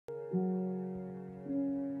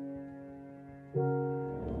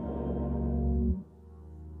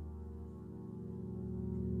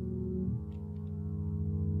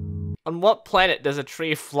On what planet does a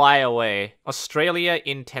tree fly away? Australia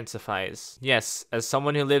intensifies. Yes, as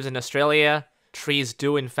someone who lives in Australia, trees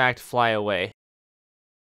do in fact fly away.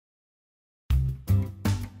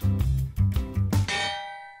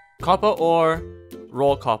 Copper ore,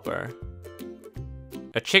 raw copper.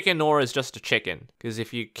 A chicken ore is just a chicken, because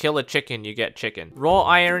if you kill a chicken, you get chicken. Raw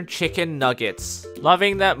iron chicken nuggets.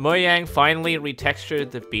 Loving that Mojang finally retextured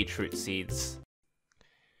the beetroot seeds.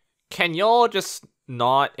 Can y'all just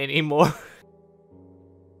not anymore?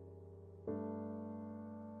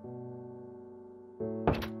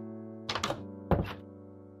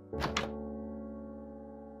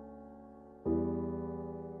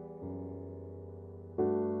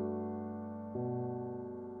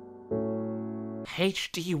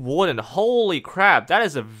 HD Warden, holy crap, that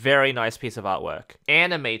is a very nice piece of artwork.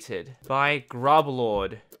 Animated by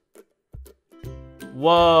Grublord.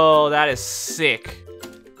 Whoa, that is sick.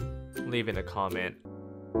 Leave in a comment.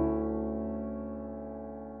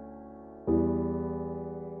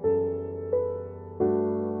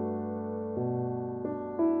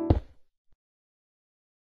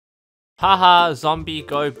 Haha, zombie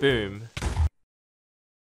go boom.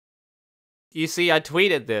 You see, I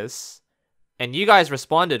tweeted this. And you guys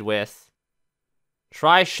responded with,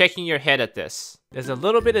 try shaking your head at this. There's a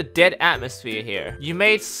little bit of dead atmosphere here. You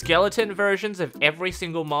made skeleton versions of every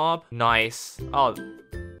single mob? Nice. Oh,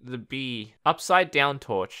 the bee. Upside down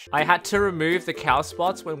torch. I had to remove the cow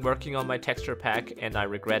spots when working on my texture pack and I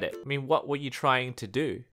regret it. I mean, what were you trying to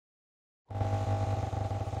do?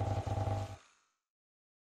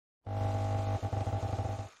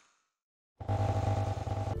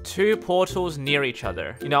 Two portals near each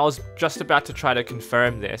other. You know, I was just about to try to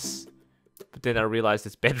confirm this, but then I realized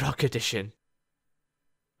it's Bedrock Edition.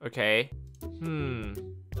 Okay.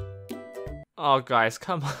 Oh, guys,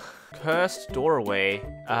 come on. Cursed doorway.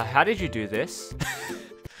 How did you do this?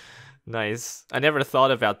 Nice. I never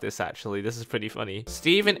thought about this, actually. This is pretty funny.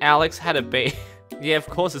 Steve and Alex had a baby. Yeah, of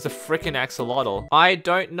course, it's a frickin' axolotl. I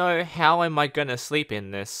don't know how am I gonna sleep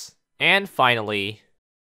in this. And finally...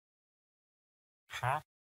 Huh?